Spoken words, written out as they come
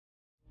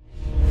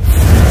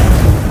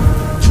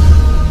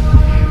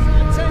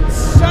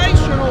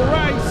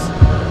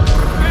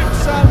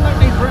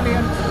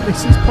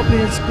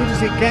as good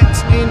as it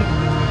gets in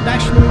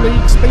National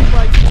League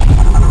Speedway.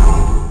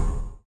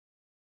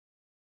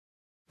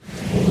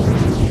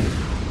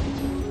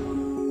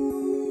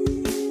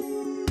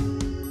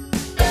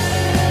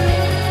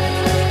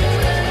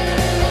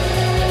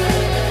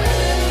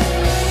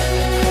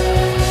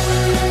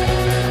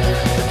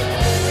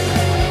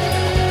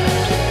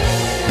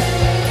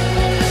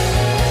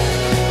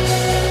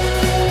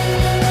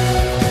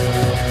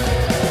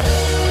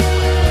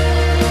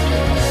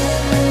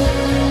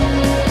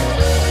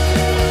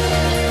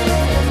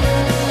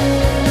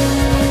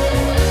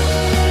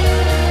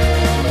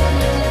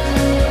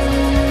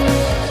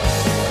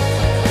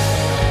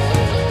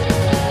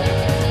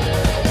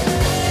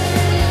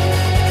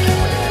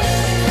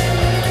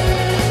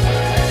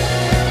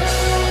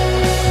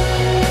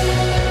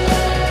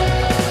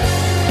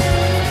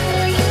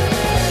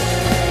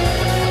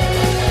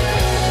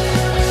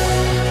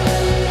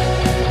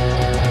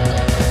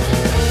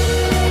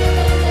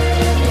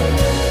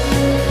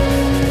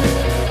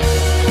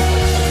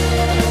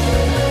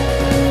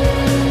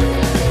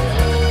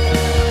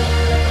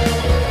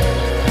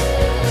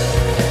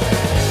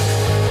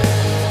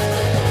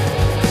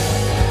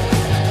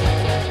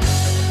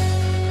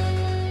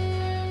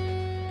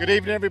 Good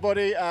evening,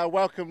 everybody.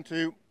 Welcome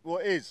to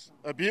what is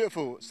a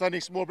beautiful sunny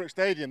Smallbrook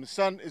Stadium. The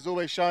sun is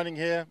always shining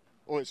here,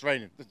 or it's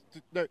raining.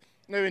 No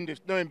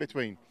in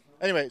between.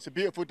 Anyway, it's a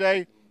beautiful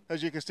day.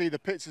 As you can see, the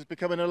pits is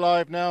becoming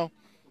alive now.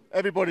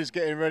 Everybody's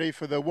getting ready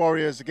for the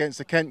Warriors against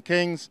the Kent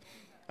Kings,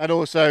 and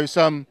also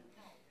some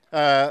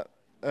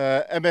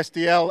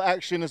MSDL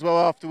action as well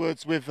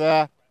afterwards with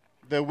the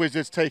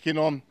Wizards taking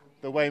on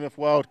the Weymouth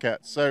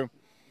Wildcats. So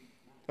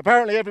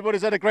apparently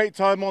everybody's had a great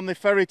time on the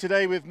ferry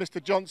today with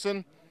Mr.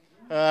 Johnson,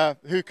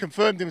 who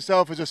confirmed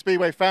himself as a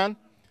Speedway fan.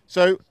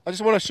 So I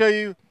just want to show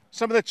you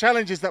some of the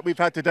challenges that we've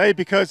had today,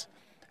 because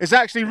it's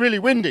actually really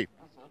windy.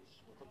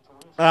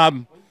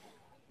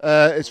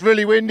 It's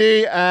really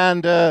windy,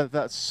 and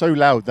that's so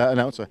loud, that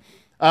announcer.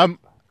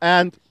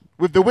 And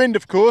with the wind,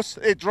 of course,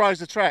 it dries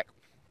the track.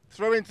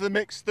 Throw into the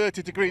mix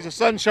 30 degrees of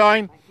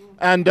sunshine,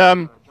 and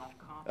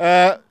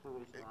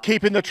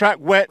keeping the track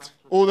wet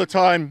all the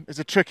time is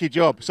a tricky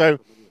job. So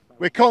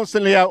we're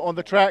constantly out on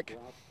the track.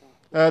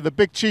 The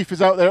big chief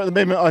is out there at the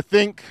moment, I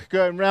think,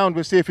 going round.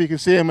 We'll see if we can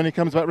see him when he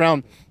comes back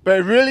round. But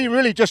it really,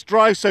 really just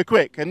dries so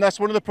quick. And that's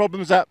one of the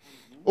problems that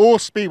all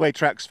Speedway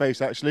tracks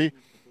face, actually.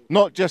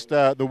 Not just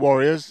the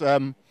Warriors,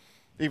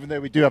 even though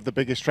we do have the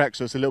biggest track,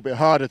 so it's a little bit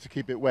harder to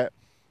keep it wet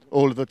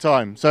all of the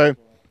time. So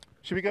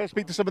should we go and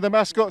speak to some of the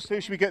mascots? Who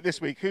should we get this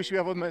week? Who should we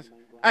have on this?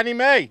 Annie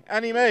May.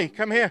 Annie May,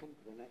 come here.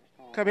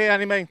 Come here,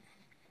 Annie May.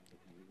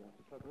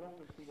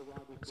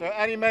 So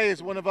Annie May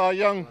is one of our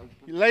young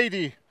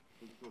lady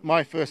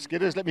My First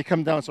Skidders. Let me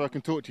come down so I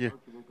can talk to you.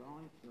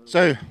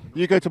 So,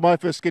 you go to My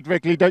First Skid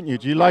regularly, don't you?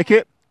 Do you like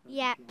it?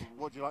 Yep.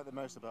 What do you like the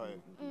most about it?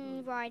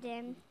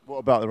 Riding. What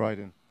about the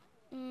riding?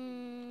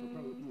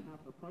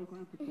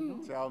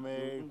 Tell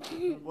me.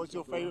 What's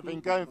your favourite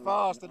thing? Going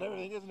fast and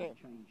everything, isn't it?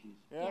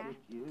 Yeah?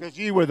 Because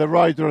you were the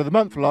rider of the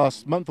month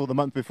last month or the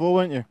month before,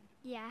 weren't you?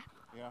 Yeah.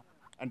 Yeah.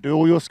 And do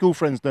all your school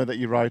friends know that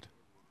you ride?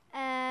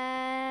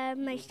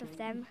 Most of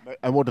them.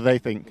 And what do they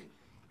think?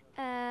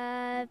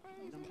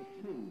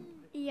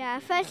 Yeah,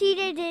 firstly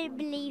they didn't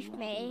believe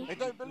me. They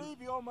don't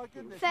believe you? Oh my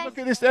goodness. Look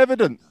at this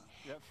evidence.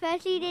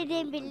 Firstly they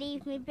didn't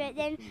believe me, but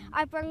then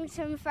I brought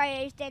some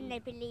photos, then they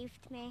believed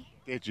me.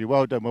 Did you?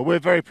 Well done. Well, we're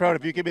very proud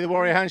of you. Give me the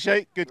Warrior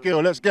handshake. Good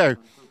girl. Let's go.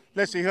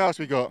 Let's see who else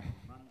we got.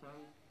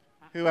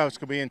 Who else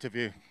can we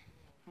interview?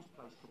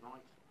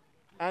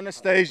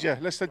 Anastasia.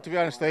 Let's interview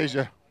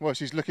Anastasia. Well,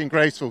 she's looking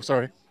graceful,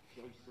 sorry.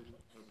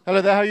 Hello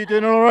there, how are you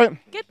doing? All right?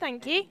 Good,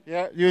 thank you.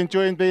 Yeah, you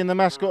enjoying being the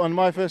mascot on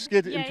My First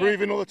Skid,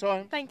 improving all the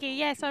time? Thank you,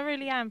 yes, I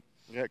really am.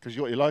 Yeah, because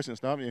you got your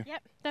licence now, haven't you?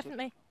 Yep,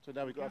 definitely. So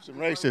now we've got to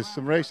have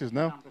some races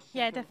now.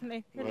 Yeah,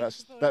 definitely. Well,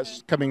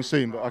 that's coming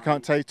soon, but I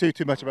can't tell you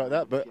too much about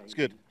that, but it's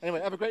good. Anyway,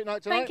 have a great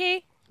night tonight. Thank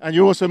you. And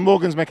you're also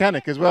Morgan's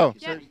mechanic as well.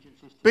 Yep.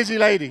 So, busy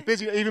lady,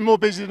 busy, even more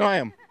busy than I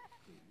am.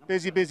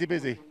 Busy, busy,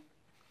 busy.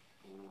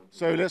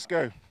 So let's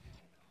go.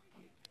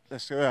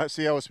 Let's go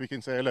see who else we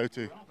can say hello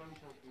to.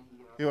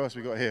 Who else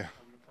we got here?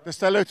 Let's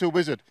say hello to a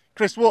Wizard.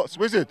 Chris Watts,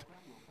 Wizard.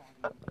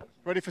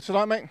 Ready for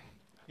tonight, mate?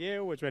 Yeah,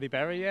 always ready,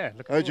 Barry, yeah.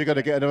 Heard you're going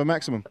to get another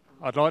maximum.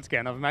 I'd like to get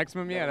another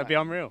maximum, yeah, that'd be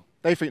unreal.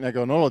 They think they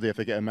go on holiday if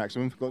they get a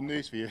maximum. Got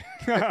news for you.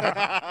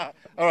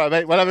 All right,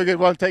 mate, well, have a good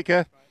one. Take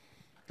care.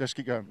 Let's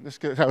keep going. Let's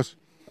get house.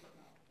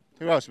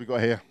 Who else have we got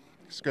here?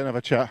 Let's go and have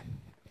a chat.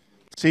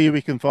 See who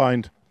we can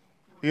find.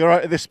 Are you all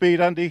right at this speed,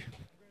 Andy?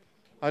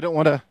 I don't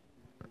want to...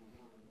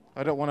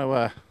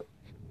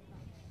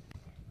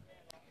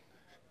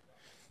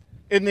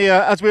 In the,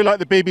 as we like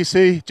the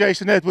BBC,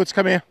 Jason Edwards,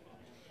 come here.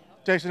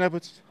 Jason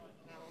Edwards,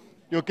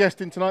 you're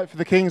guesting tonight for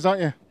the Kings,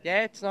 aren't you?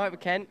 Yeah, tonight with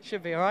Kent,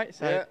 should be alright.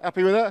 So. Yeah,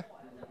 happy with that?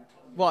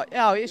 What?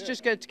 Oh, it's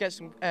just good to get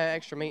some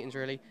extra meetings,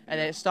 really. And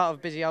then it's the start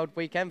of a busy old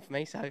weekend for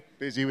me, so.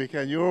 Busy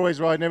weekend. You're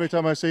always riding every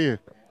time I see you.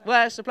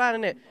 Well, that's the plan,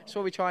 isn't it? It's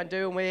what we try and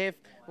do, and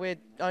we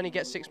only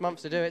get 6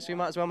 months to do it, so we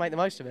might as well make the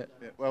most of it.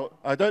 Yeah, well,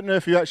 I don't know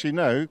if you actually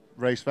know,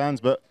 race fans,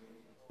 but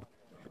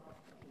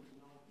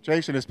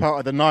Jason is part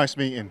of the nice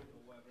meeting.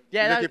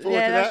 Yeah, Looking forward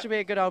to that that? should be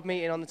a good old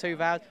meeting on the 2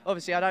 valve.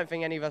 Obviously, I don't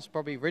think any of us have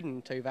probably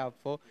ridden 2 valve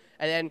before,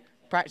 and then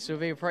practice will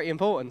be pretty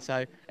important.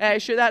 So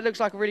that looks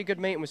like a really good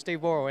meeting with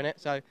Steve Worrell in it.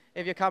 So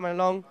if you're coming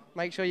along,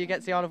 make sure you get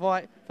to the Isle of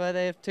Wight for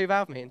the 2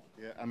 valve meeting.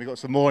 Yeah, and we've got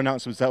some more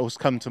announcements that will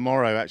come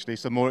tomorrow, actually.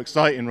 Some more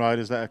exciting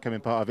riders that are coming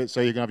part of it, so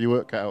you can have your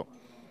work cut out.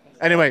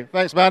 Anyway,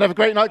 thanks, man. Have a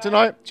great night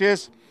tonight.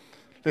 Cheers.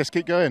 Let's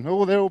keep going.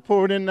 Oh, they're all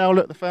pouring in now.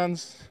 Look, the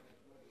fans.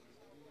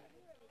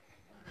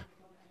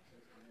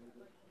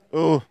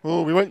 Oh,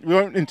 we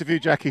won't interview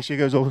Jackie. She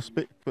goes all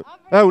spit.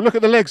 Oh, look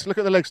at the legs. Look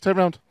at the legs. Turn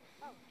around.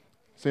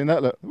 Seeing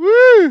that? Look.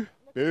 Woo!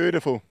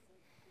 Beautiful.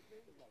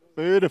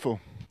 Beautiful.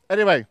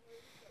 Anyway,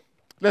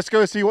 let's go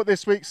and see what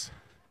this week's.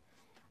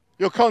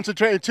 You're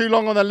concentrating too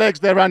long on the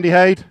legs there, Andy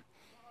Hayde.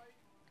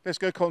 Let's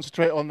go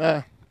concentrate on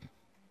there.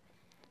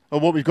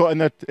 On what we've got in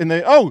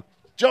the. Oh,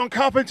 John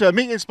Carpenter,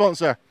 meeting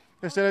sponsor.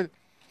 Let's do it.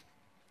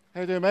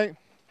 How you doing, mate?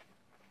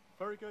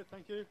 Very good,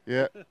 thank you.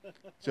 Yeah,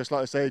 just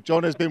like I say,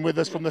 John has been with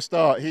us from the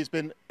start. He's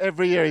been,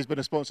 every year he's been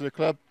a sponsor of the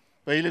club,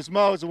 but he lives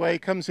miles away,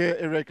 comes here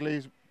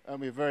irregularly, and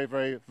we're very,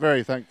 very,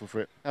 very thankful for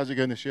it. How's it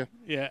going this year?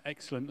 Yeah,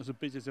 excellent. As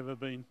busy as ever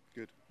been.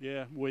 Good.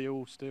 Yeah,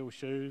 wheels, steel,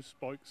 shoes,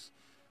 bikes.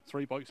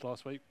 3 bikes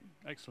last week.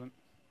 Excellent.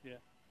 Yeah.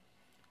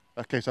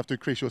 Okay, so I have to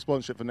increase your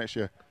sponsorship for next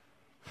year.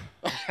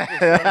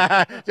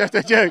 Just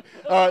a joke.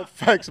 All right,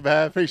 thanks,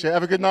 man. Appreciate it.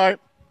 Have a good night.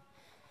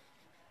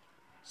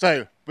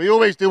 So, we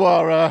always do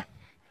our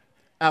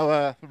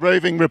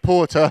roving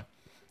reporter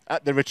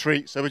at the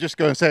retreat. So we'll just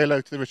go and say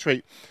hello to the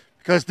retreat.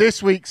 Because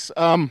this week's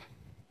Tucker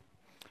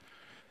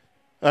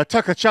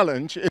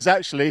Challenge is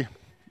actually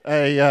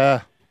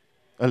a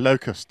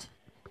locust.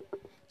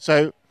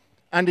 So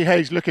Andy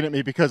Hayes looking at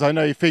me because I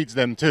know he feeds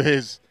them to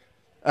his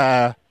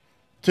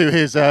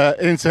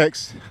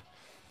insects.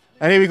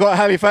 And here we got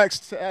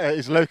Halifax,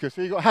 his locust.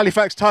 We got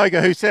Halifax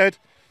Tiger who said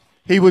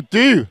he would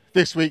do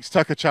this week's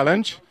Tucker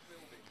Challenge,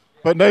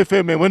 but no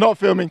filming. We're not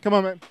filming. Come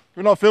on, man.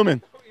 We're not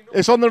filming.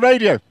 It's on the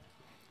radio.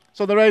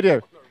 It's on the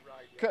radio.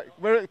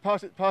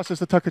 Pass us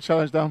the Tucker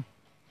Challenge down.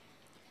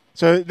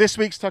 So this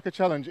week's Tucker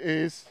Challenge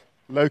is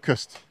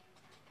locust.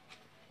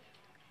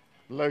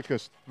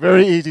 Locust.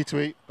 Very easy to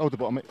eat. Hold the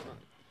bottom, mate.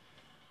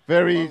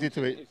 Very easy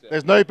to eat.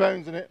 There's no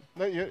bones in it.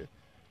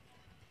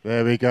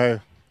 There we go.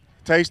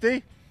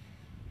 Tasty?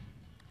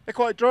 They're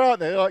quite dry,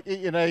 aren't they? They're like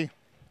eating a,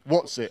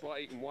 what's it? It's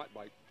like eating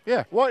whitebait.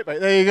 Yeah, whitebait.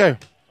 There you go.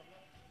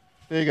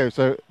 There you go.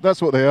 So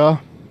that's what they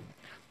are.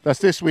 That's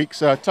this week's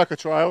Tucker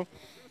trial.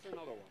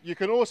 You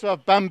can also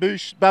have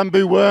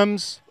bamboo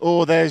worms,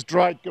 or there's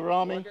dried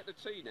gourami. I get the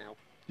tea now.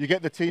 You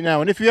get the tea now.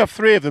 And if you have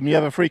 3 of them, you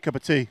have a free cup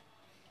of tea.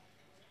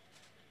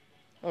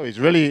 Oh, he's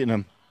really eating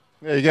them.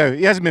 There you go.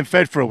 He hasn't been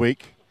fed for a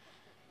week.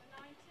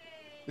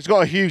 He's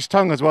got a huge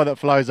tongue as well that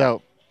flies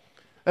out.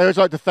 I always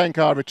like to thank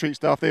our retreat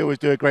staff. They always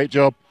do a great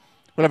job.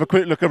 We'll have a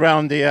quick look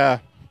around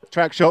the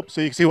track shop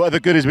so you can see what other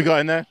goodies we got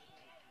in there.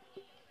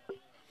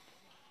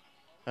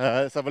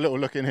 Let's have a little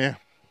look in here.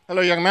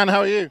 Hello, young man.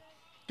 How are you?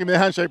 Give me a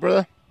handshake,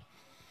 brother.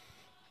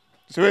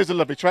 So here's a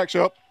lovely track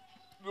shop.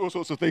 All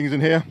sorts of things in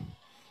here.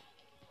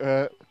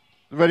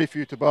 Ready for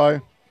you to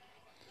buy.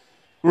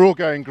 We're all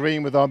going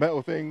green with our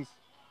metal things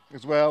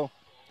as well.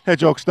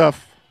 Hedgehog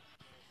stuff.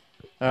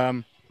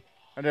 And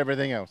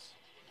everything else.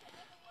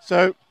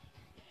 So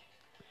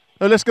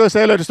let's go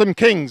say hello to some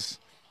Kings.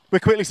 We'll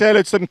quickly say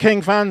hello to some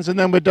King fans and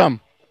then we're done.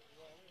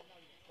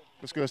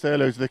 Let's go say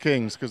hello to the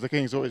Kings because the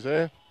King's always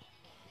there.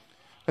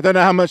 I don't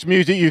know how much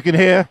music you can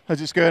hear as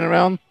it's going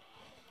around.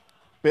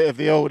 Bit of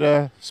the old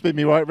Spin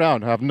Me Right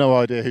Round. I have no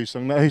idea who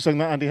sung that. Who sung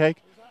that, Andy Haig?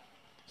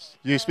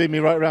 You Spin Me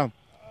Right Round.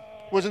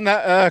 Wasn't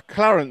that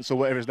Clarence or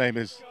whatever his name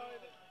is?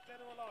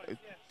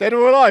 Dead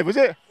or Alive, was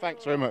it?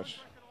 Thanks very much.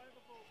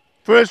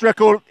 First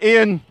record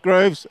Ian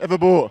Groves ever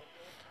bought.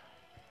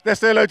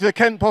 Let's say hello to the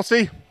Kent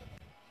posse.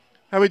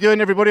 How are we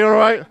doing, everybody? All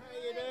right? How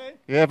you doing?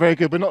 Yeah, very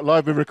good. We're not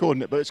live, we're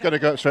recording it, but it's going to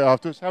go up straight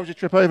afterwards. How was your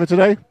trip over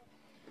today?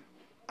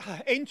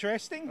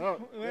 Interesting.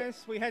 Oh,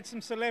 yes, we had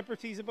some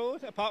celebrities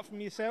aboard, apart from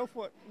yourself.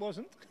 What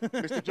wasn't?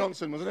 Mr.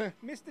 Johnson, wasn't it?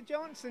 Mr.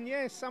 Johnson,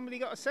 yes. Somebody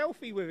got a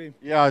selfie with him.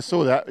 Yeah, I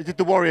saw that. He did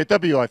the Warrior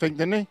W, I think,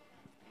 didn't he?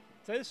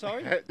 So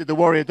sorry? Did the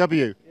Warrior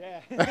W.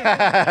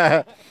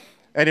 Yeah.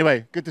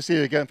 Anyway, good to see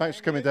you again. Thanks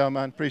for coming down,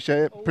 man. Appreciate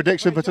it.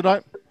 Prediction for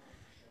tonight?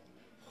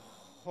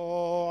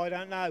 Oh, I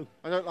don't know.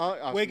 I don't like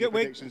asking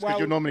predictions because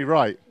you're normally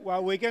right.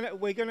 Well, we're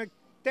gonna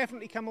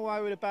definitely come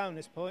away with a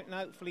bonus point, and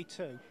hopefully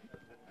 2.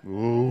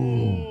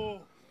 Ooh.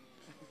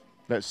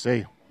 Let's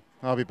see.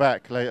 I'll be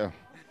back later.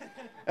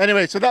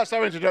 Anyway, so that's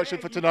our introduction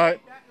for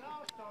tonight.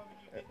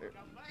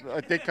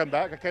 I did come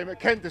back. I came at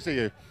Kent to see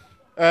you.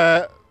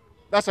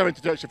 That's our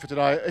introduction for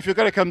tonight. If you're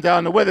going to come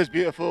down, the weather's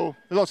beautiful.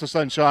 There's lots of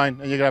sunshine,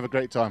 and you're going to have a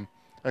great time.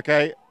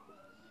 Okay?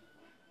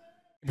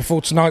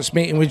 Before tonight's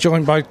meeting, we're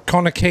joined by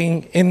Connor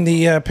King in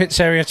the pits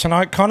area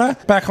tonight. Connor,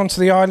 back onto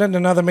the island,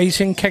 another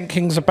meeting. Kent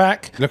Kings are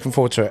back. Looking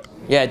forward to it.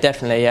 Yeah,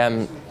 definitely.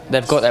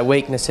 They've got their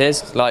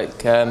weaknesses,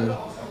 like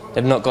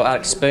they've not got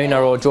Alex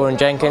Spooner or Jordan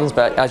Jenkins,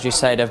 but as you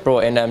say, they've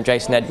brought in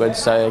Jason Edwards,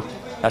 so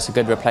that's a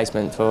good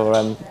replacement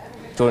for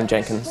Jordan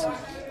Jenkins.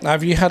 Now,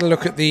 have you had a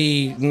look at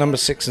the number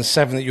 6 and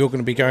 7 that you're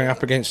going to be going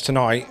up against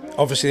tonight?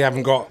 Obviously, they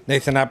haven't got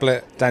Nathan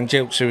Ablett, Dan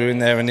Gilks, who are in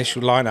their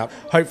initial lineup.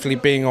 Hopefully,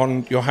 being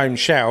on your home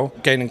shell,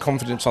 gaining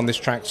confidence on this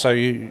track, so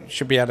you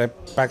should be able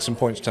to bag some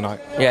points tonight.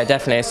 Yeah,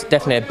 definitely. It's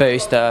definitely a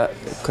boost,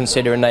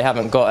 considering they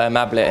haven't got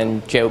Ablett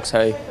and Gilks,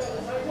 so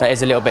that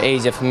is a little bit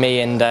easier for me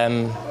and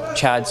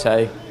Chad.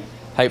 So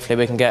hopefully,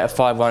 we can get a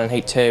 5-1 in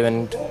Heat 2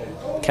 and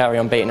carry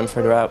on beating them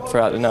throughout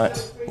the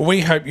night.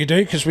 We hope you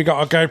do, because we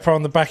got a GoPro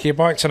on the back of your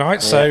bike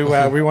tonight,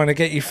 so we want to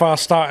get you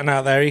fast starting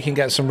out there. You can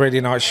get some really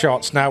nice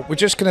shots. Now, we're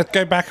just going to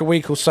go back a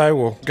week or so,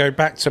 or go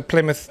back to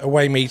Plymouth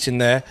away meeting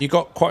there. You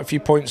got quite a few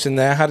points in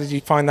there. How did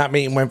you find that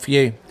meeting went for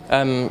you?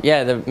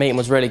 Yeah, the meeting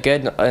was really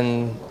good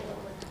and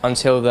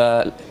until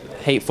the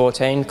Heat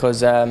 14,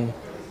 because I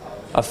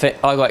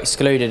got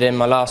excluded in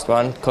my last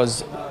one,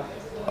 because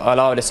I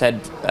would have said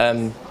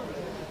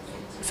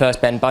first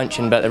Ben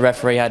Bunchen, but the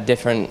referee had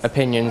different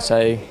opinions,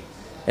 so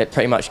it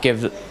pretty much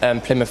gave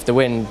Plymouth the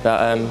win.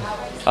 But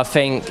I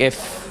think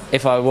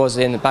if I was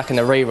back in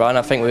the rerun,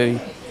 I think we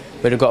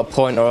would have got a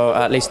point or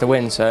at least a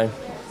win. So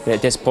yeah,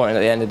 disappointing at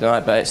the end of the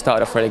night, but it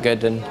started off really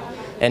good and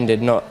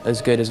ended not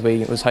as good as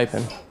we was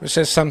hoping. It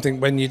says something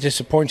when you're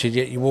disappointed,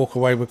 yet you walk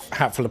away with a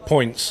hatful of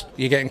points.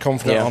 You're getting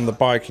confident on the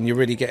bike and you're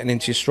really getting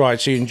into your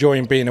stride. So you're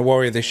enjoying being a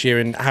Warrior this year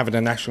and having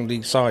a National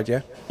League side,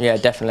 yeah? Yeah,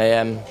 definitely.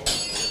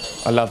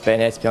 I love being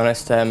here, to be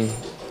honest.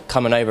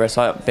 Coming over, it's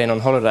like being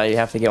on holiday. You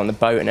have to get on the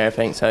boat and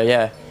everything. So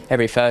yeah,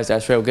 every Thursday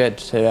it's real good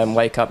to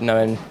wake up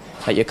knowing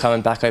that you're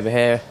coming back over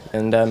here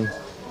and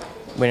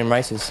winning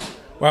races.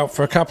 Well,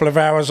 for a couple of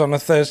hours on a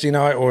Thursday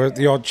night or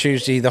the odd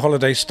Tuesday, the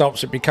holiday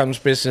stops, it becomes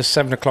business.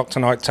 7 o'clock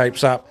tonight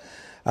tapes up.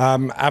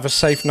 Have a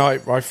safe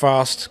night, ride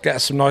fast, get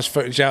some nice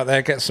footage out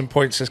there, get some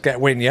points, let's get a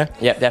win, yeah?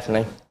 Yep,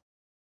 definitely.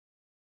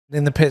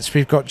 In the pits,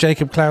 we've got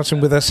Jacob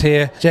Clouting with us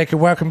here. Jacob,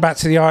 welcome back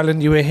to the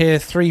island. You were here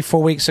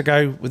 3-4 weeks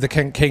ago with the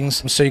Kent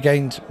Kings, so you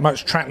gained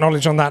much track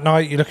knowledge on that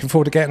night. You looking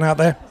forward to getting out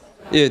there?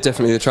 Yeah,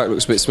 definitely. The track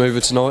looks a bit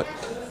smoother tonight.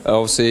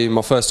 Obviously,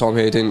 my first time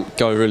here didn't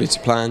go really to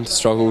plan,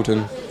 struggled,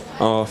 and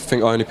I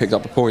think I only picked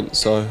up a point,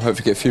 so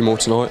hopefully get a few more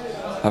tonight,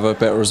 have a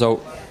better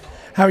result.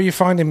 How are you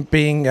finding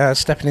being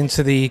stepping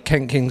into the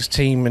Kent Kings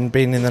team and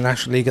being in the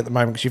National League at the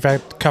moment? Because you've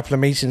had a couple of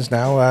meetings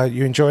now.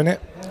 You enjoying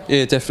it?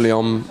 Yeah, definitely.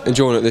 I'm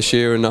enjoying it this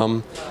year,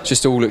 and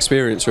just all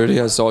experience really.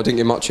 As I didn't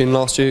get much in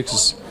last year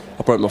because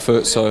I broke my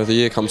foot, so the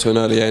year come to an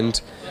early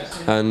end,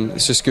 and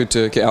it's just good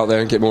to get out there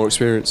and get more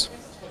experience.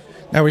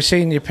 Now, we've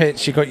seen your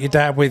pitch. You got your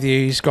dad with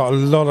you. He's got a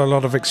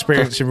lot of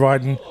experience in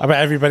riding. I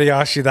bet everybody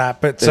asks you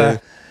that,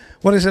 but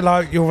what is it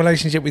like, your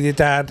relationship with your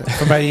dad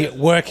from a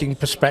working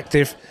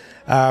perspective?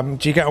 Do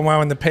you get on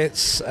well in the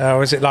pits,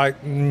 or is it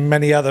like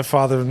many other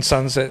father and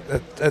sons that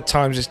at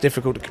times it's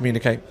difficult to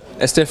communicate?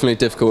 It's definitely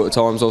difficult at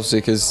times,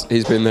 obviously, because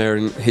he's been there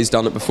and he's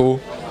done it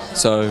before,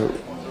 so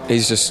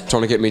he's just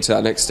trying to get me to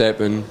that next step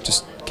and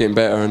just getting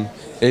better, and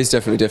it is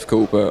definitely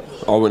difficult, but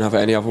I wouldn't have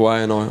it any other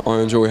way, and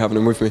I enjoy having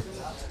him with me.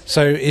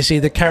 So is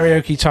either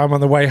karaoke time on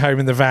the way home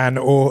in the van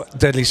or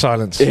deadly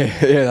silence? Yeah,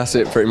 that's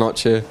it pretty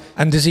much, yeah.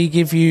 And does he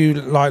give you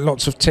like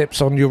lots of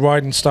tips on your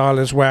riding style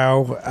as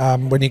well?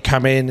 When you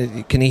come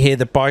in, can he hear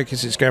the bike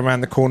as it's going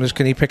around the corners?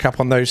 Can he pick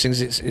up on those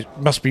things? It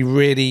must be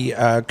really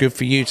good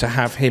for you to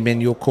have him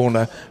in your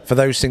corner for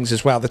those things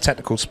as well, the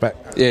technical spec.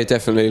 Yeah,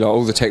 definitely, like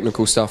all the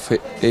technical stuff.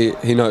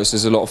 He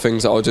notices a lot of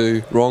things that I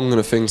do wrong and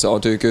the things that I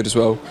do good as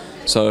well.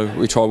 So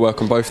we try to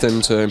work on both of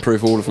them to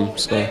improve all of them.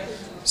 So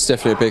it's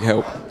definitely a big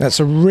help. That's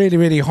a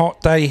really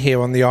hot day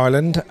here on the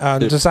island.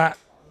 Does that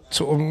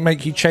sort of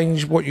make you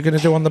change what you're going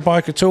to do on the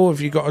bike at all? Have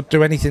you got to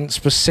do anything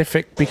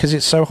specific because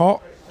it's so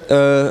hot?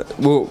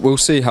 We'll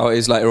see how it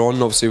is later on.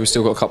 Obviously, we've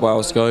still got a couple of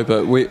hours to go,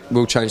 but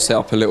we'll change that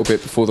up a little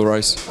bit before the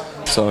race.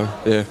 So,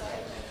 yeah.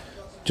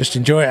 Just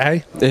enjoy it, eh?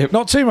 Yep.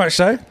 Not too much,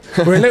 though.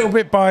 We're a little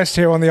bit biased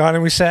here on the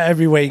island. We say it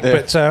every week,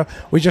 but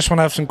we just want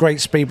to have some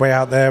great speedway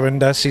out there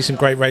and see some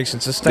great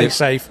racing. So stay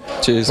safe,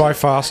 cheers, ride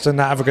fast, and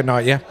have a good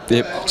night, yeah?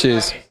 Yep,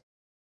 cheers.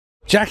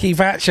 Jackie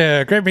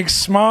Vatcher, great big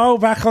smile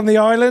back on the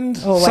island.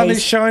 Always. Sun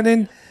is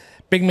shining.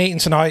 Big meeting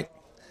tonight.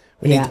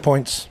 We need the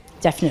points.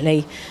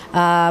 Definitely.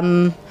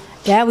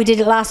 Yeah, we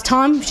did it last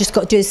time. We just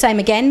got to do the same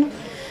again.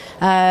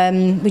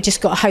 We just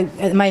got to hope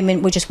at the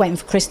moment. We're just waiting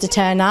for Chris to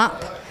turn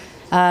up.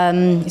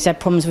 He's had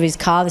problems with his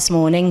car this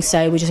morning,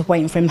 so we're just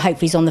waiting for him.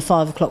 Hopefully he's on the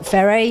 5 o'clock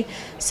ferry.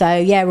 So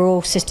yeah, we're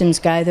all systems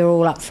go. They're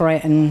all up for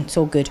it, and it's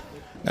all good.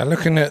 Now,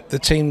 looking at the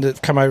team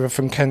that's come over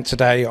from Kent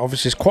today,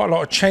 obviously there's quite a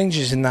lot of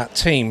changes in that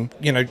team.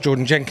 You know,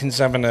 Jordan Jenkins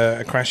having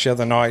a crash the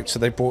other night, so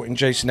they brought in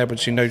Jason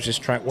Edwards, who knows this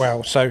track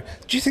well. So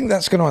do you think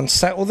that's going to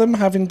unsettle them,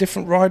 having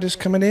different riders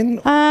coming in?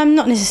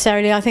 Not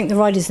necessarily. I think the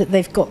riders that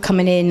they've got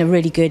coming in are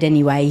really good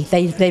anyway.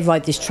 They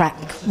ride this track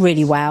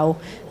really well.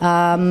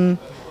 And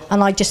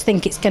I just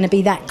think it's going to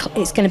be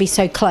it's going to be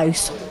so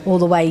close all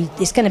the way.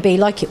 It's going to be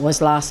like it was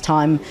last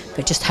time,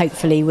 but just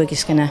hopefully we're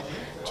just going to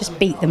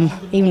beat them,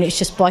 even if it's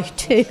just by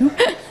 2.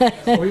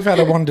 Well, we've had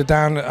a wander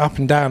down, up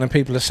and down, and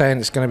people are saying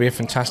it's going to be a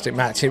fantastic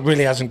match. It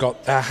really has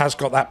got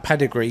that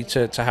pedigree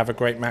to have a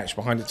great match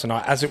behind it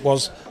tonight, as it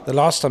was the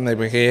last time they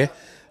were here.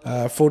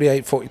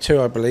 48-42,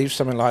 I believe,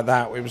 something like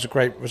that. It was a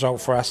great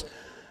result for us.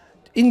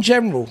 In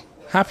general,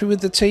 happy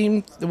with the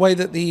team, the way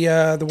that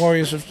the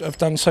Warriors have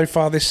done so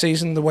far this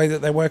season, the way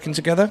that they're working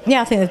together?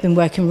 Yeah, I think they've been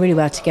working really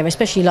well together,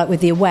 especially like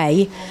with the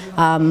away.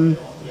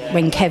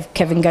 When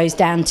Kevin goes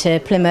down to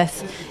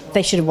Plymouth,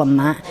 they should have won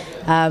that.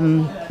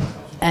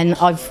 And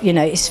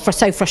it's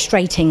so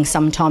frustrating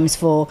sometimes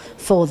for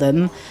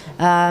them.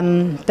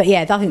 But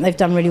yeah, I think they've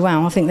done really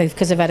well. I think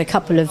because they've had a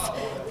couple of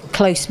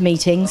close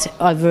meetings,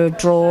 either a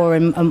draw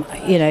and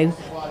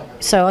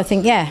so I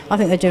think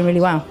they're doing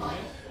really well.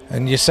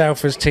 And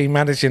yourself as team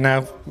manager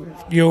now,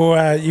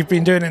 you've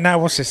been doing it now,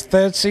 what's this,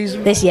 third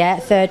season?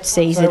 Third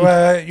season.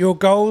 So your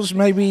goals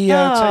maybe taking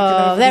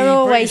over they're the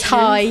always British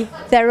high.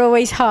 youth? They're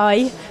always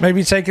high.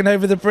 Maybe taking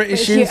over the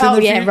British youth in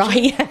the future?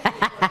 Right.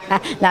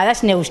 No,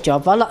 that's Neil's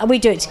job. We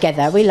do it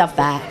together. We love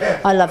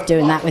that. I love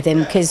doing that with him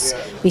because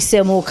we see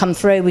them all come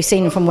through. We've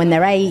seen them from when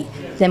they're 8,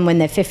 then when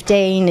they're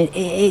 15.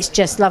 It's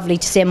just lovely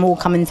to see them all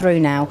coming through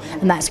now,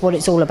 and that's what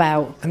it's all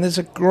about. And there's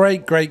a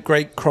great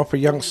crop of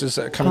youngsters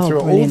that are coming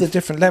through brilliant. at all the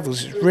different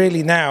levels. It's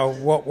really now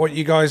what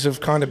you guys have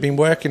kind of been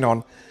working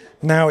on.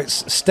 Now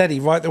it's steady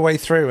right the way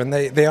through, and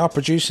they are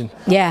producing.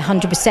 Yeah,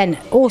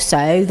 100%.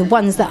 Also, the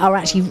ones that are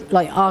actually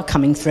are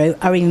coming through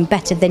are even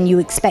better than you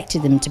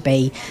expected them to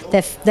be.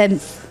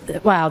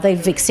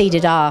 They've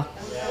exceeded our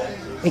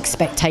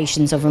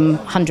expectations of them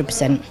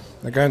 100%.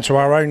 They're going to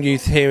our own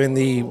youth here in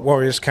the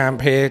Warriors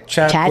camp here.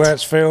 Chad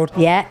Wurtsfield.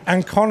 Yeah.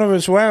 And Connor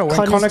as well. When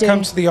Connor's Connor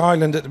comes to the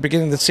island at the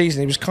beginning of the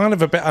season, he was kind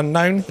of a bit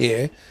unknown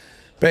here.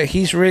 But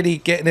he's really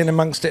getting in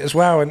amongst it as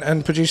well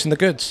and producing the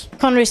goods.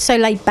 Connor is so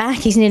laid back,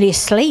 he's nearly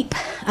asleep,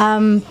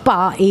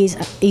 but he's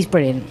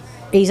brilliant.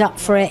 He's up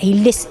for it. He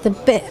listens.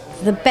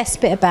 The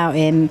best bit about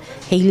him,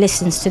 he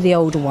listens to the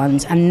older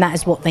ones, and that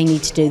is what they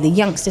need to do. The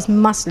youngsters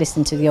must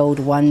listen to the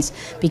older ones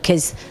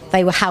because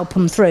they will help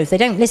them through. If they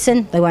don't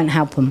listen, they won't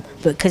help them.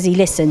 But because he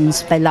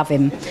listens, they love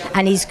him,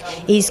 and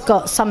he's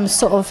got some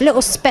sort of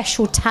little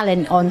special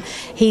talent on.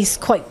 He's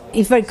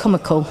very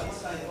comical.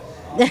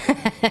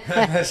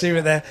 Let's leave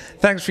it there.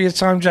 Thanks for your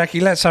time, Jackie.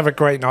 Let's have a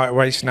great night of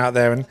racing out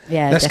there, and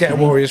let's get a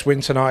Warriors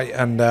win tonight,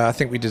 and I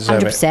think we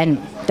deserve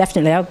 100%.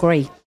 Definitely, I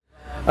agree.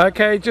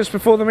 Okay, just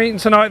before the meeting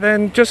tonight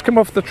then, just come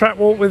off the track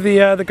walk with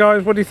the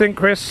guys. What do you think,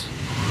 Chris?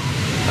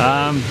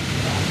 I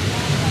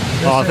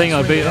think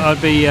I'd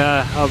be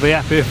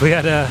happy if we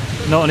had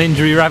not an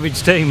injury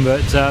ravaged team,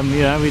 but we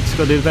just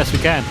got to do the best we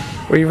can.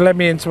 Well, you've led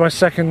me into my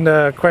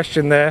second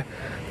question there.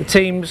 The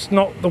team's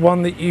not the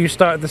one that you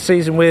started the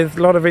season with,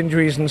 a lot of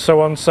injuries and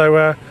so on,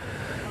 so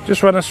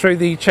just run us through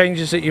the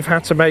changes that you've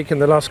had to make in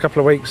the last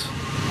couple of weeks.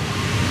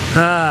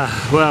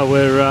 Well,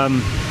 we're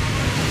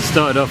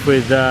started off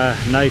with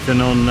Nathan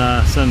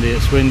on Sunday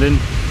at Swindon,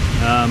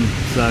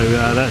 so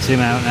that's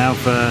him out now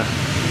for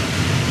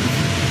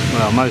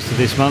most of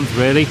this month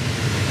really,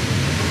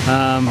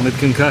 with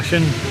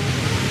concussion.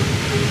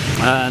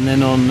 And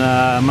then on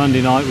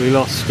Monday night we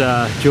lost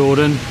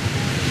Jordan,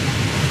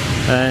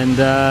 and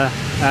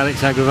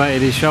Alex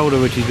aggravated his shoulder,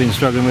 which he's been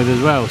struggling with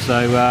as well. So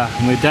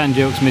and with Dan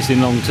Gilks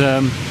missing long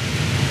term,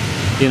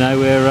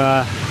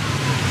 we're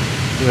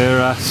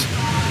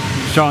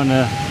trying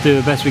to do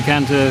the best we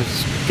can to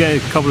get a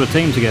couple of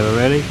teams together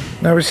really.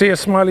 Now we see a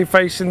smiley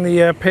face in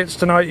the pits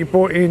tonight. You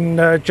brought in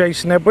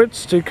Jason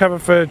Edwards to cover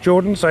for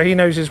Jordan, so he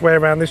knows his way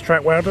around this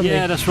track well, doesn't he?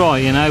 Yeah, that's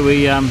right.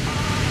 We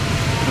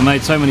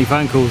made so many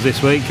phone calls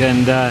this week,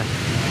 and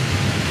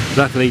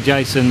luckily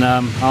Jason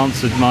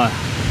answered my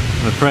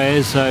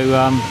prayers,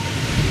 so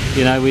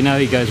we know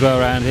he goes well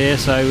around here,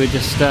 so we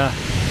just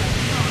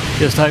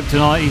hope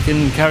tonight he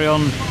can carry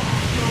on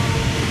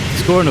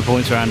scoring the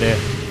points around here.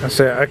 That's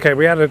it. Okay,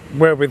 we had a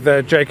word with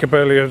Jacob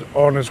earlier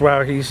on as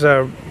well. He's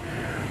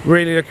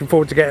really looking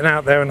forward to getting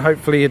out there, and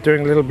hopefully you're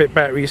doing a little bit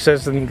better, he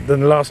says, than the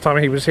last time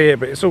he was here,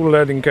 but it's all a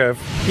learning curve.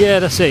 Yeah,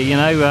 that's it.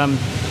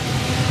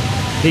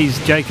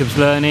 Jacob's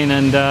learning,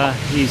 and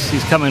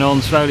he's coming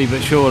on slowly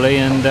but surely,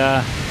 and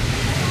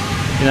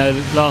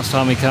last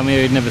time he came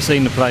here he'd never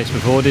seen the place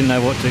before, didn't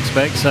know what to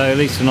expect, so at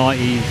least tonight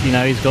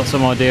he's got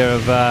some idea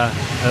of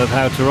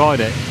how to ride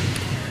it.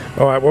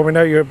 Alright, well, we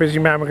know you're a busy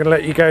man, we're going to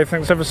let you go.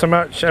 Thanks ever so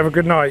much, have a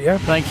good night, yeah?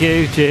 Thank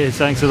you, cheers,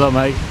 thanks a lot,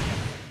 mate.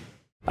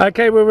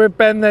 Okay, we're with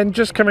Ben then,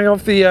 just coming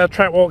off the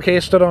track walk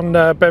here, stood on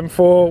Ben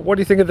 4. What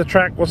do you think of the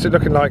track? What's it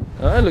looking like?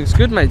 It looks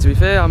good, mate, to be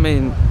fair. I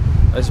mean,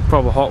 it's a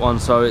proper hot one,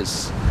 so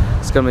it's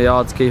going to be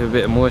hard to keep a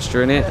bit of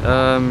moisture in it.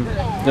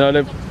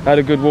 They've had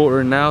a good water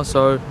in now,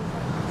 so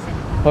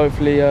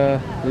hopefully,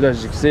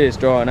 as you can see, it's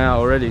drying out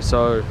already,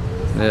 so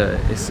yeah,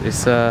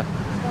 it's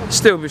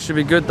still should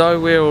be good though.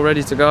 We're all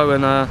ready to go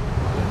and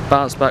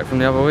bounce back from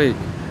the other week.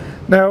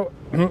 Now,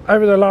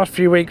 over the last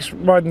few weeks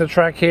riding the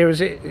track here, are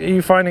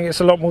you finding it's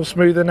a lot more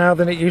smoother now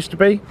than it used to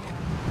be?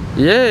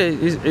 Yeah,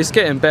 it's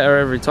getting better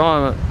every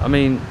time. I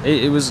mean,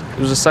 it was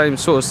the same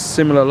sort of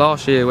similar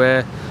last year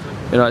where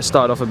it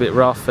started off a bit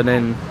rough, and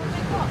then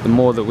the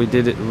more that we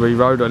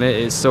rode on it,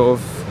 it sort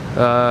of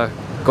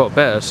got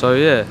better. So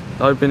yeah,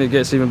 hoping it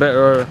gets even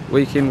better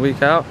week in,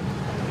 week out.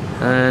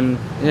 and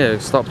yeah,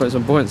 start putting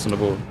some points on the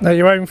board. Now,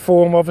 your own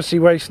form, obviously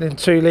racing in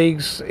 2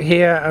 leagues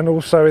here and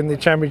also in the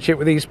championship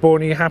with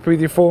Eastbourne. Are you happy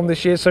with your form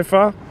this year so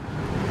far?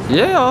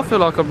 Yeah, I feel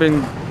like I've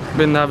been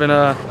having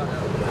a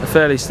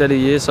fairly steady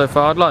year so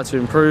far. I'd like to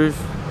improve.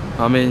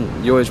 I mean,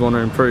 you always want to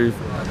improve.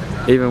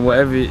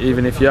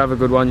 Even if you have a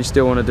good one, you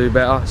still want to do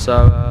better.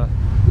 So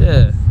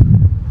yeah,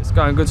 it's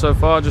going good so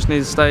far. Just need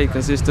to stay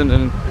consistent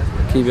and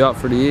keep it up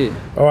for the year.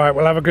 All right,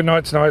 well, have a good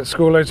night tonight.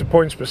 Score loads of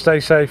points, but stay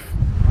safe.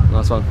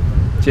 Nice one.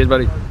 Cheers,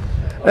 buddy.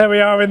 There we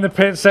are in the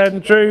pits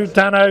then. Drew,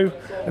 Danno,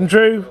 and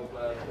Drew,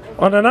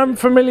 on an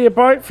unfamiliar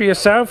bike for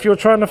yourself. You're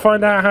trying to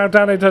find out how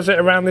Danno does it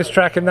around this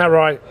track, isn't that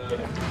right?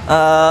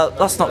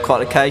 That's not quite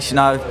the case, you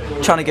know.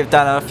 Trying to give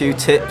Danno a few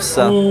tips.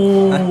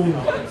 So.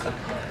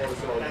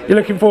 You're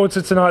looking forward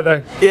to tonight,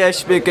 though? Yeah, it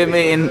should be a good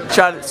meeting.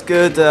 Track looks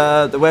good,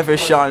 the weather is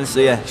shining, so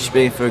yeah, should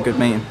be in for a good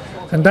meeting.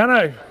 And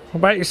Danno, what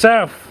about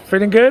yourself?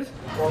 Feeling good?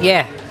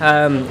 Yeah,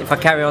 if I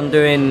carry on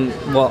doing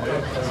what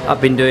I've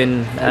been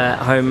doing at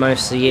home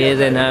most of the year,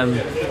 then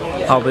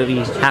I'll be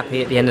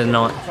happy at the end of the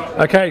night.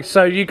 Okay,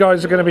 so you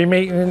guys are going to be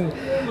meeting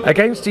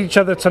against each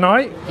other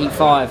tonight? Heat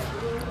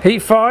 5. Heat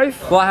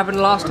 5? What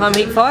happened last time,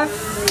 Heat 5?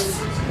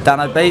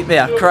 Danno beat me,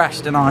 I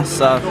crashed, didn't I?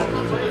 So.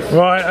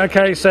 Right,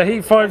 okay, so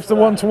Heat 5's the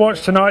one to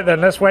watch tonight then.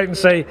 Let's wait and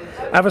see.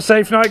 Have a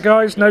safe night,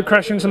 guys. No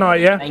crashing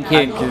tonight, yeah? Thank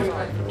you. Thank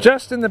you.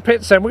 Just in the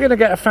pits then, we're going to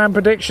get a fan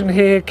prediction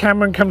here.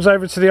 Cameron comes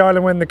over to the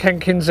island when the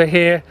Kenkins are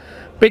here.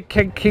 Big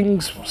Ken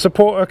Kings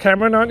supporter,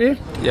 Cameron, aren't you?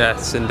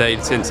 Yes,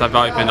 indeed. Since I've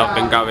opened, I've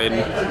been going.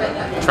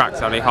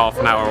 Track's only half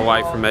an hour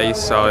away from me,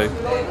 so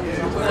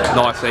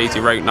nice, easy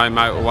route, no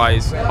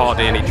motorways,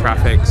 hardly any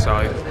traffic,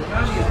 so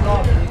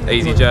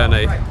easy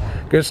journey.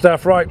 Good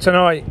stuff. Right,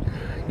 tonight,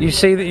 you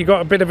see that you've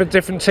got a bit of a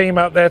different team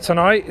out there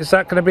tonight. Is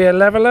that going to be a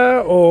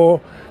leveller, or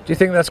do you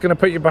think that's going to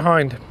put you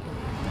behind?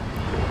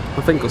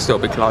 I think it'll still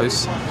be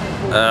close.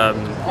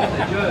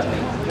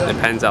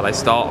 Depends how they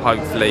start.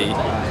 Hopefully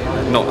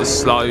not as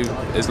slow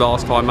as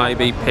last time,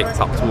 maybe. Picked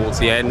up towards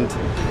the end.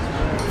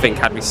 I think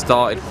had we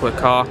started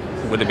quicker,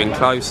 it would have been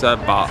closer,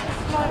 but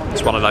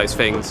it's one of those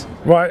things.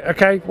 Right,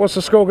 okay. What's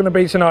the score going to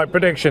be tonight?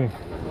 Prediction?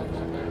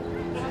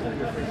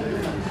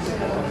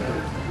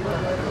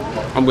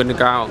 I'm going to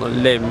go out on a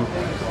limb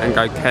and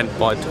go Kemp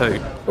by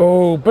 2.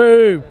 Oh,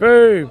 boo,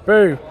 boo,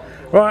 boo.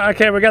 Right,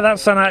 okay, we'll get that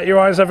sun out of your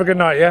eyes. Have a good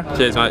night, yeah?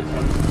 Cheers, mate.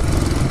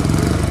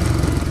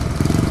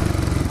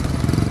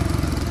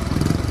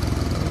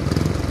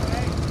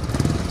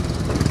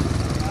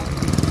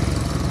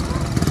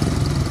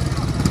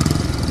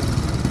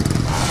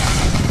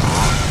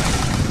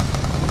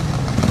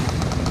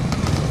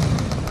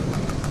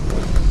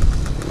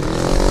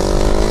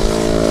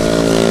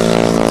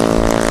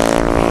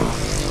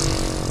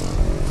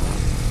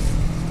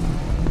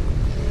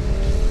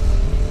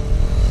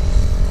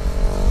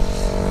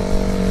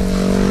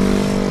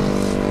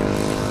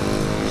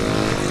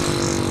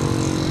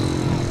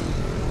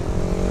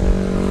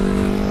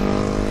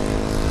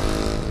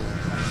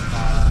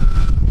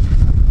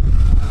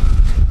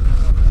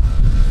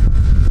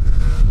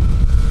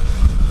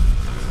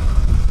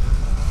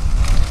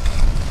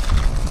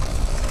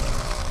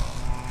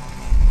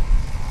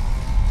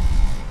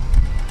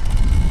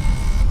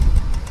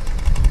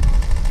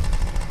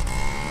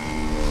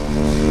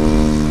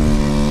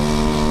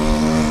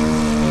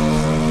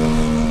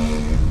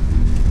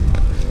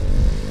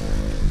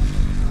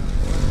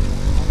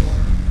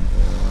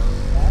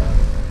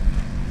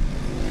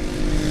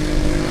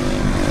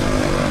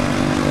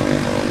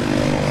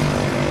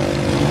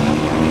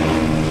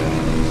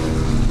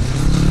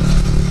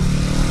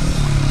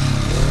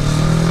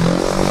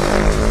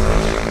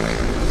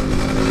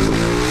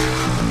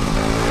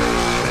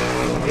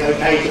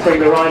 Bring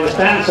the riders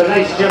down. So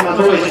ladies and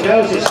gentlemen, boys and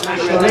girls, it's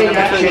National League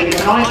action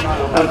tonight.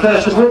 And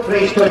first of all,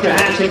 please put your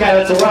hands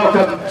together to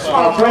welcome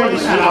our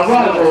friends and our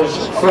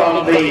rivals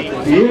from the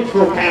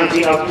beautiful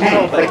county of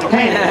Kent, the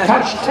Kent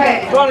Touch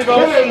Tech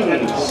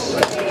Kings.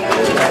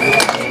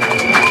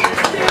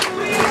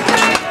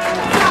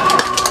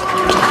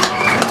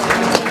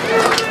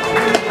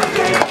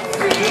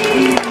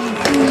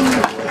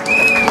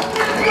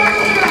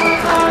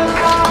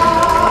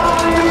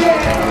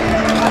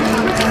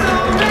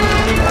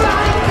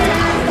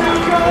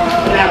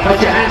 Put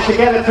your hands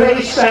together,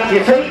 please. Stamp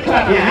your feet,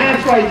 clap your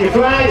hands, wave your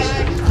flags.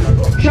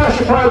 Show us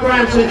your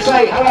programs and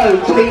say hello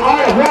to the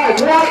Wight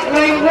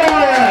Wightlink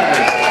Warriors.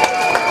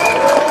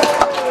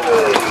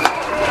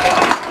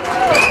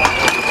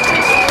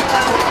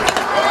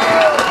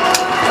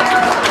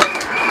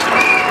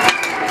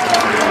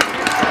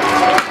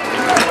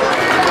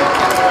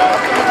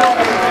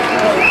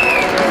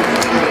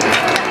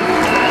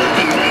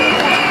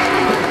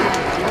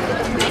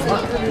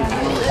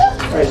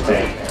 Where's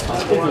Ben?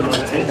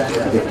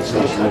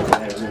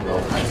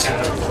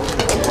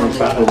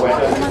 About the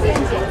weather.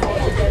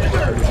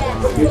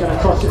 You're going to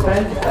cross it,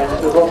 Ben,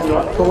 and the rod you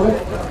like to call it?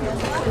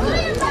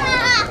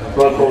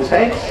 Rod calls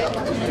heads.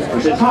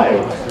 It's a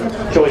tail.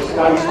 Choice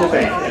goes to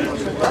Ben.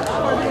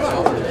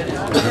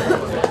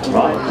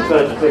 Right,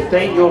 third to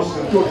 15, your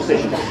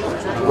decision.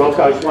 Rob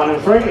goes 1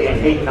 and 3 in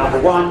heat number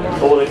 1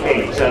 for the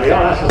Kings. So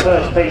that's the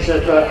first piece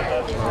of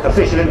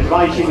official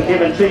information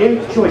given to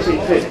you. Choices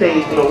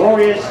 15 for the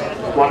Warriors,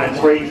 1 and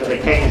 3 for the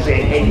Kings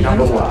in heat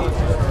number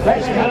 1.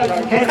 Let's go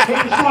to Kemp.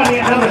 Kings running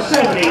at number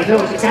 7. He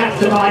fills the cap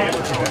tonight,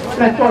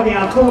 left by the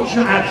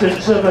unfortunate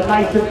absence of a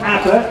Nathan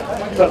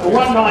Abbott. But for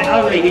one night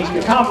only, he's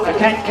become a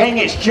Kent King.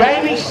 It's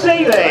Jamie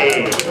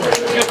Seeley.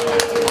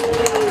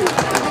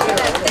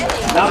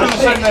 Number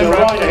 6, a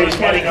rider who's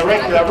getting a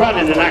regular run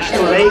in the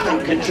National League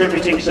and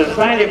contributing some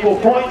valuable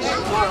points,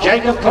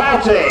 Jacob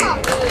Clouting.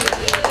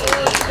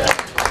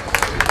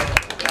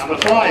 Number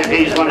 5,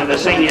 he's one of the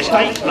senior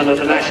statesmen of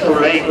the National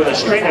League with a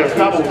string of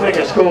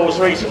double-figure scores,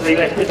 recently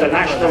lifted the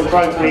national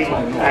trophy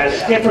as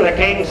skipper of the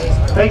Kings.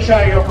 Please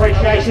show your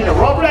appreciation to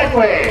Rob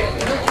Ledwig.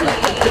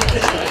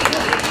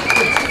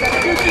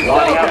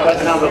 Lining up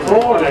at number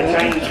 4, and a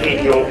change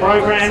in your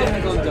programme,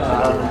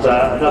 and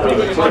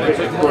another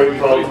terrific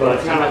group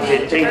of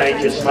talented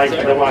teenagers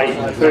making their way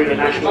through the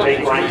National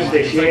League ranks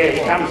this year. He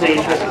comes in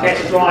as a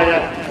guest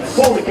rider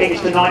for the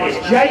Kings tonight is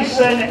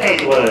Jason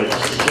Edwards.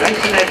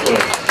 Jason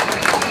Edwards.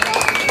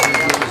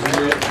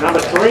 Number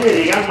 3 is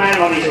a young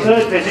man on his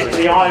 3rd visit to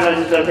the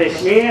island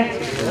this year,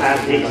 and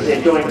he's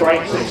enjoying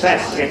great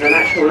success in the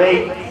National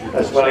League,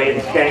 as well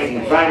as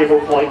gaining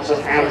valuable points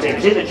and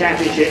outings in the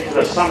championship for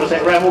the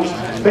Somerset Rebels.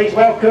 Please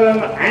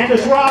welcome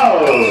Anders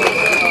Rowe.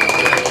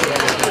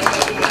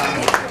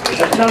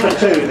 At number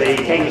 2, the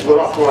Kings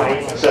will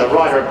operate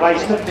rider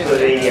replacement for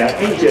the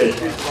injured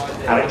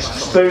Alex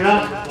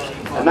Spooner.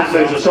 And that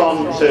moves us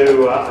on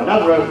to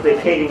another of the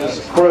Kings'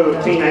 crew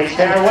of teenage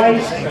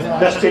tearaways,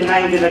 that's been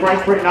named in the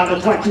Great Britain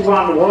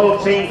Under-21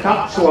 World Team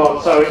Cup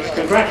squad. So it's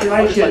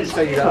congratulations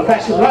and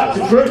best of luck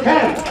to Drew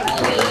Kemp.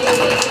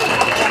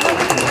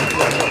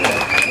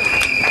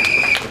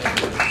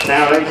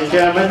 Now, ladies and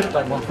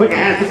gentlemen, put your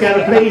hands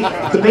together, please,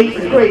 to meet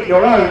and greet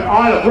your own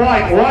Isle of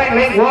Wight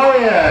Wightlink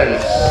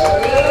Warriors.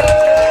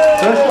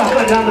 First up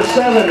at number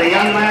 7, the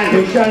young man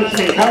who shows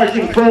some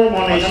encouraging form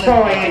on his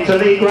foray into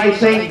league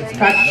racing,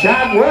 that's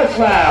Chad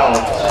Worsfold.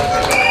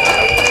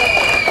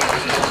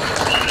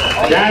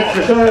 Chad's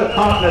reserve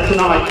partner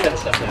tonight.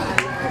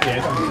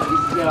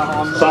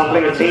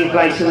 Sampling a team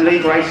place in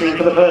league racing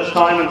for the first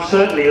time and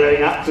certainly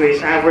living up to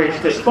his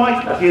average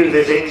despite a few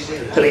visits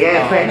to the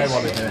air fence.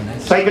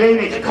 Say good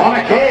evening to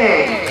Connor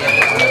King.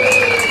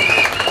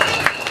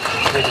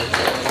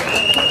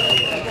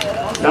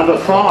 Number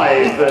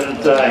 5,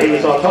 and he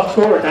was our top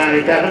scorer down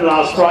in Devon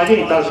last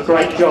Friday. He does a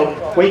great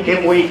job week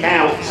in, week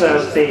out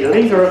as the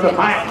leader of the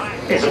pack.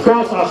 It's of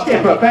course our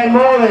skipper Ben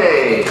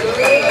Morley.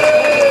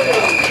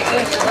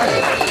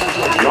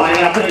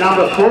 Lining up at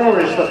number 4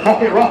 is the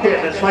Pocket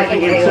Rocket that's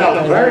making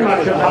himself very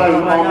much at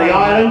home on the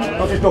island.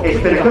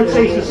 It's been a good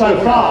season so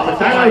far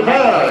for Danno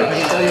Verge.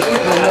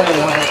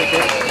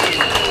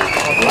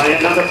 Lining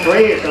at number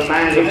 3 is the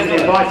man who's been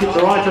invited to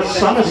ride for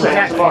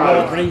Somerset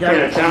tomorrow in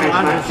a challenge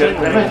match at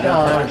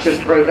Plymouth.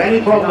 Shouldn't prove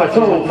any problem at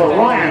all for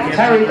Ryan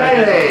Terry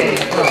Daly.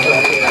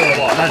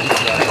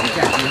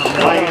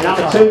 Playing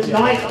number 2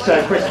 tonight,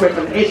 Chris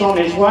Whitman is on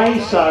his way,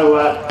 so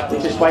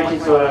we're just waiting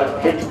for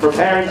him to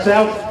prepare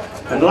himself.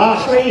 And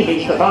lastly,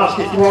 he's the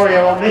fastest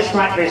warrior on this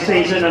track this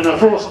season and a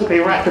force to be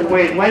reckoned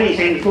with when he's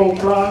in full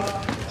flow.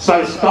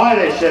 So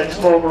stylish at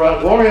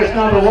Smallborough, Warriors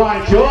number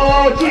 1,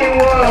 George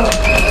Inwood.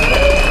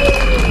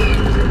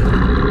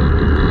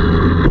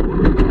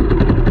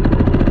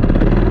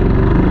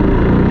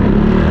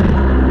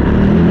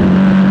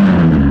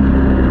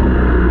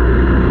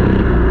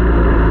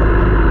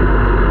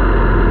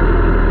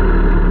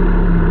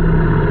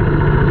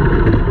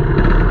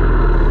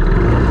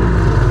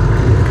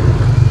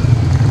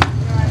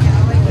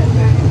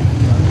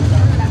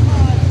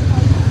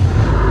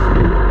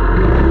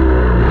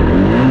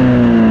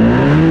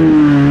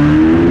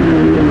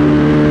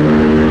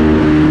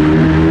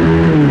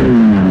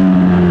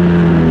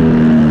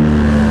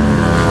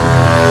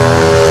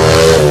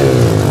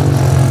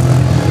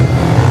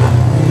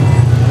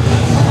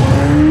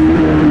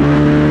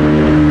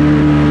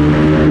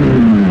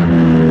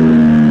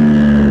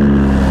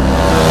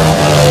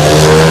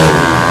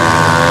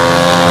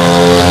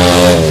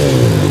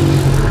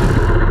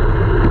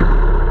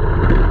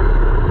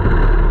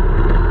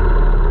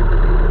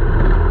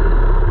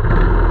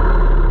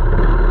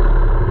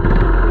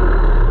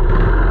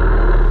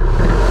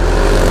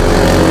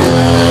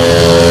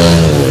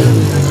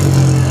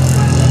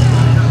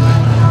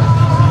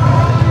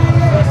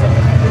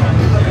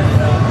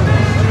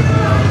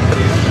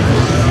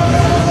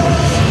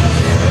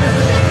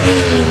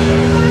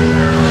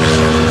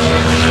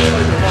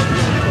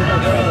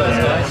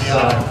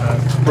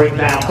 Bring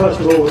down first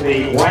of all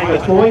the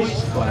Weymouth boys.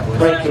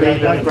 Great to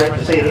meet them, great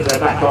to see that they're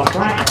back on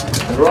track.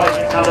 And right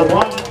at number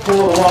 1 for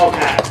the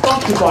Wildcats,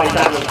 sponsored by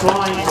Danno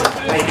Blinds,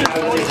 taking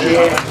over this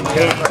year.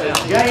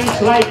 It's James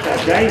Laker.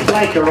 James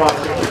Laker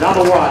rides at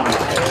number 1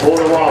 for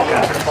the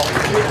Wildcats.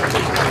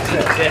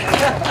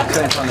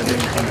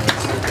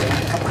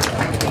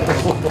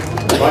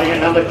 Running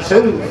at number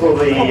 2 for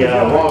the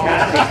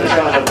Wildcats is the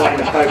son of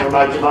famous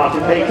co-promoter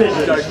Martin Peters,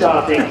 and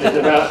starting to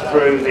develop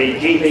through the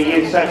GB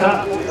Youth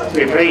setup.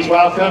 We please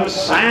welcome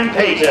Sam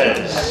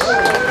Peters.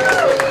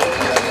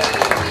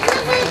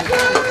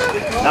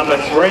 Number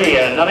 3,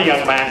 another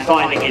young man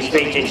finding his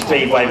feet in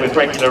Speedway with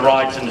regular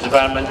rides in the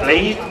development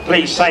league.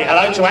 Please say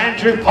hello to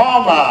Andrew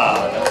Palmer.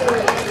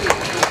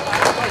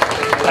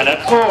 And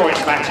at 4,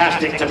 it's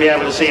fantastic to be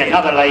able to see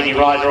another lady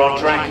rider on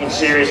track in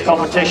serious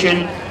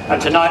competition.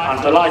 And tonight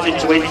I'm delighted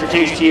to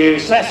introduce to you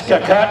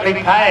Seska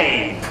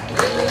Kirtley-Payne.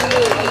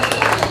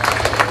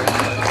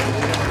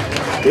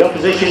 The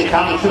opposition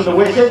comes from the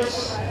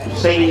Wizards. You've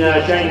seen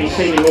Jamie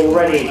Sealing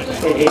already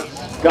in his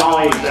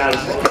guise as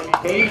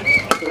Kemp.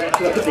 So let's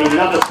look at the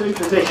number 2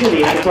 position.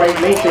 He had a great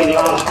meeting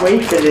last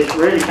week and is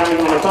really coming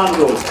on a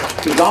bundle.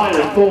 He's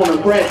Ireland born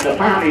and bred and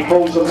apparently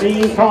pulls a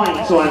mean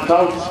pint, so I'm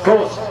told, of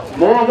course,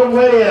 Morgan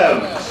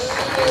Williams.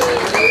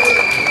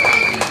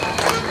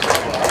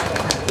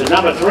 The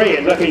number 3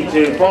 and looking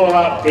to follow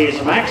up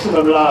his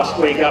maximum last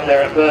week up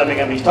there at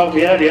Birmingham. He's told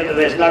me earlier that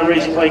there's no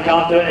reason why he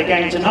can't do it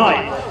again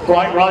tonight.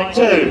 Quite right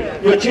too.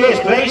 Your cheers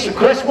please for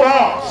Chris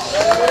Watts.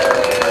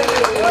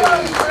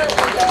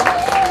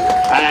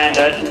 And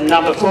at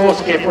number 4,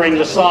 skippering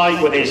the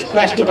side with his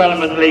best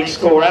development league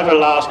score ever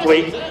last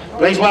week,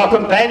 please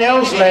welcome Ben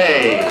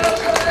Elsley.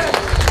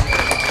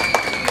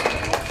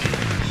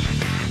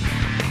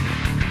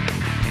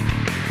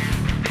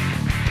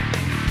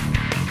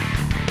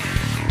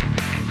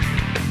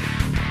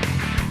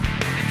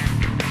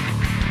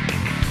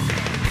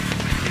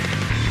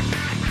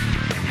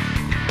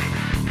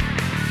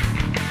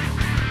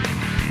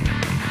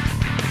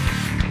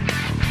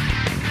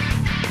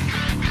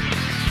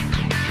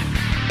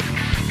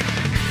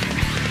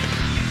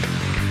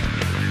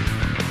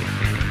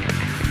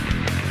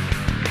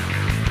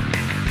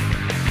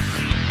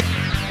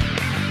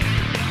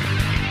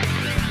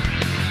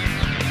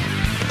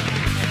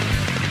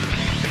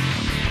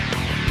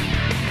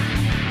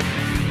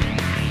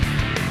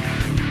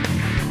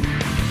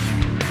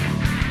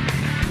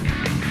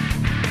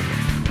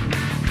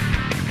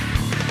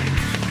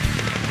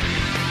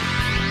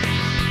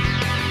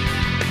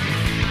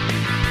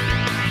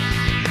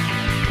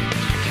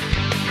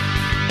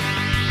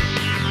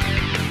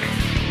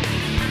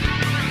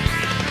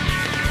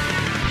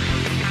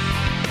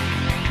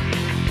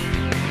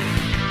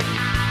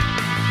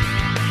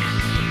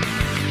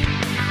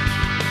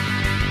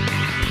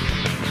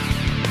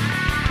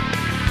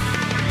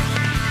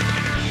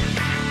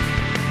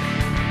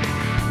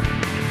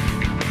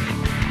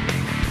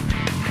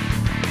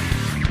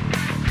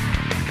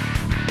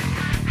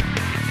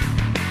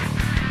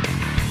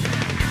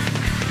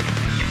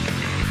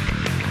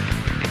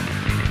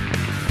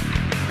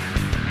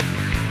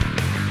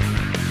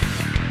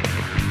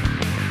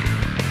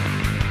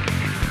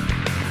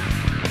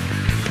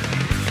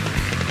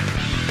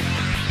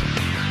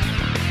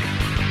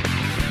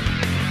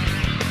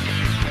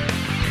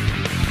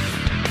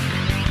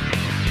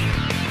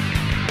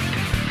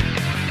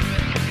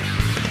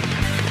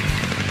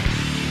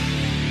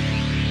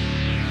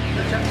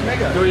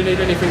 Do you need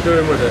anything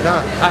doing with it? No.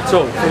 At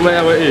all, from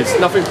how it is.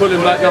 Nothing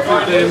pulling back,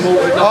 nothing being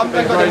watered, nothing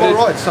being graded.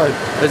 Right, so.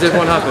 Is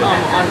everyone happy?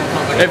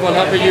 Everyone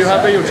happy? You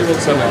happy, or do you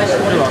want something else?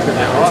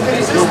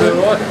 You'll be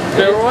alright?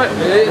 Be alright?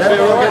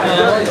 Be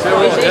alright?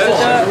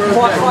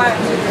 Quite high.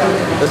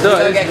 The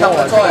dirt is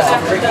high.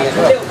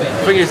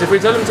 The thing is, if we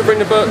tell them to bring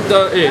the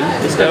dirt in,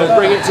 they'll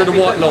bring it to the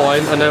white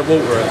line and they'll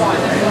water it.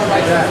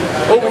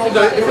 All we can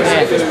do,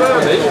 if it's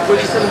burning, we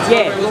just tell them to go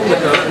along the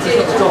dirt.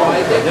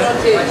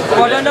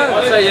 Well, I don't know.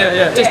 I say,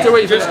 yeah. Just do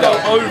it, just go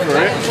over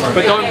it,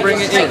 but don't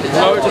bring it in.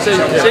 So just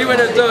see where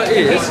the dirt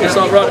is, it's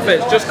like right at the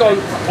fence, just go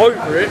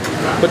over it,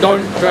 but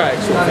don't drag,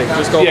 sort of thing.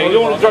 Just go over. You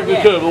don't want to drag the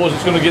curb, otherwise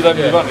it's going to get over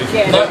the advantage.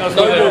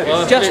 No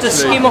water. Just to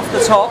skim off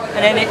the top,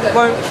 and then it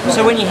won't,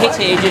 so when you hit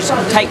it, it just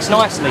takes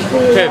nicely.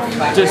 Kev,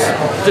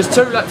 just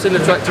 2 laps in the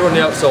tractor on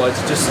the outside,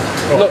 just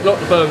knock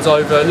the berms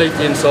over, leave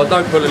the inside,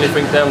 don't pull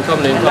anything down,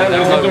 coming in, coming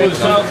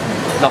out,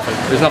 nothing,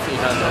 there's nothing you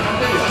can do.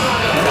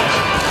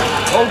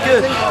 All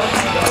good.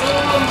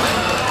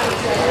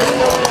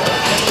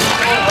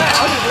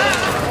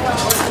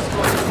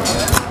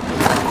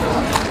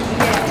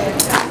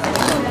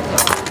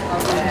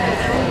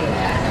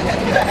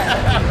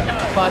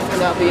 I think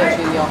that'll be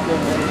actually in the afternoon,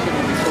 so it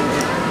shouldn't be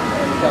sorted.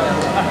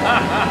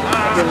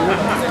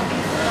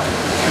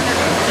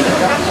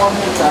 One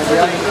more time,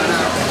 yeah,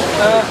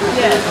 14.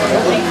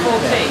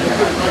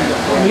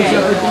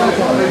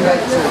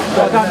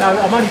 I don't know,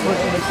 I'm only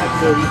putting this up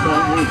there, you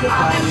can't use it.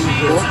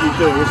 What you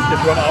do is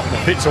just run it up the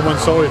pits on one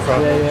side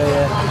for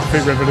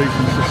big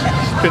revolutions, just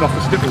spin off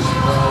the slippers.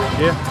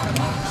 Yeah.